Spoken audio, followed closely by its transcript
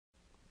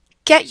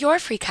Get your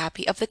free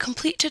copy of the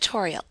complete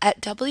tutorial at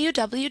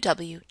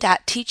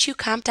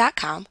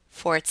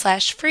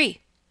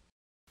www.teachucomp.com/free.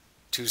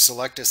 To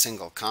select a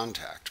single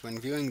contact, when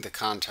viewing the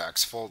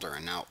Contacts folder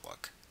in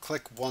Outlook,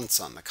 click once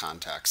on the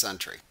Contacts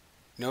entry.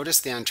 Notice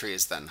the entry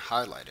is then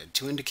highlighted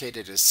to indicate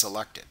it is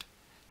selected.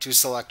 To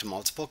select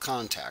multiple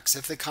contacts,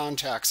 if the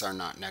contacts are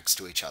not next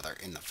to each other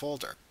in the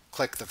folder,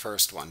 click the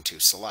first one to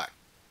select.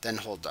 Then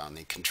hold down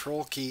the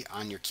Control key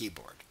on your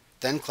keyboard.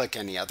 Then click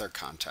any other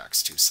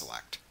contacts to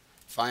select.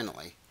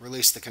 Finally,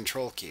 release the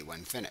Control key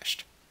when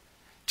finished.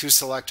 To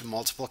select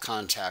multiple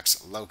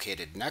contacts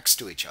located next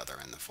to each other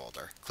in the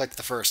folder, click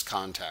the first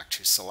contact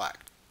to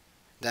select.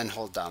 Then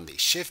hold down the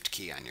Shift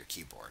key on your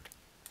keyboard.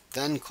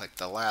 Then click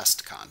the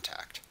last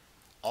contact.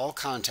 All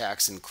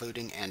contacts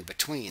including and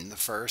between the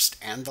first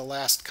and the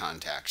last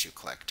contacts you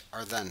clicked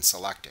are then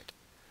selected.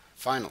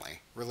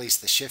 Finally, release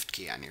the Shift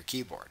key on your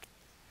keyboard.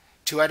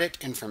 To edit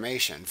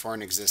information for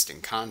an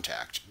existing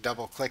contact,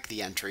 double-click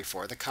the entry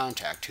for the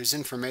contact whose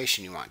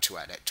information you want to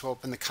edit to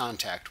open the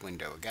contact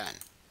window again.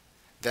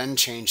 Then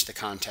change the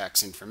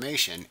contact's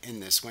information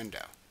in this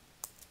window.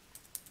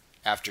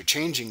 After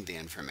changing the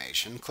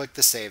information, click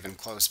the Save and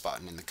Close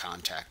button in the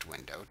contact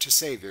window to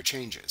save your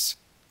changes.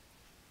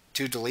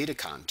 To delete a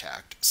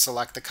contact,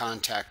 select the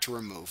contact to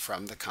remove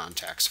from the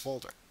Contacts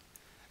folder.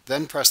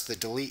 Then press the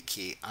Delete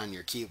key on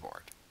your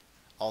keyboard.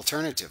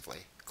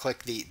 Alternatively,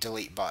 click the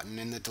Delete button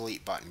in the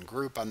Delete button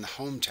group on the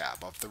Home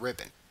tab of the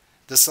ribbon.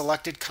 The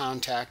selected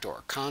contact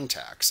or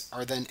contacts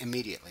are then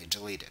immediately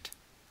deleted.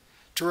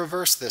 To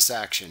reverse this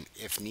action,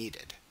 if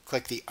needed,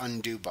 click the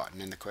Undo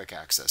button in the Quick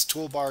Access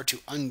toolbar to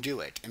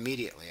undo it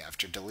immediately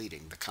after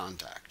deleting the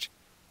contact.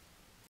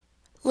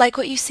 Like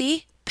what you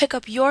see? Pick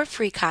up your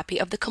free copy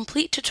of the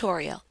complete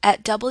tutorial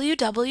at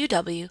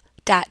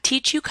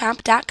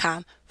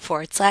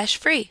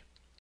www.teachucomp.com/free.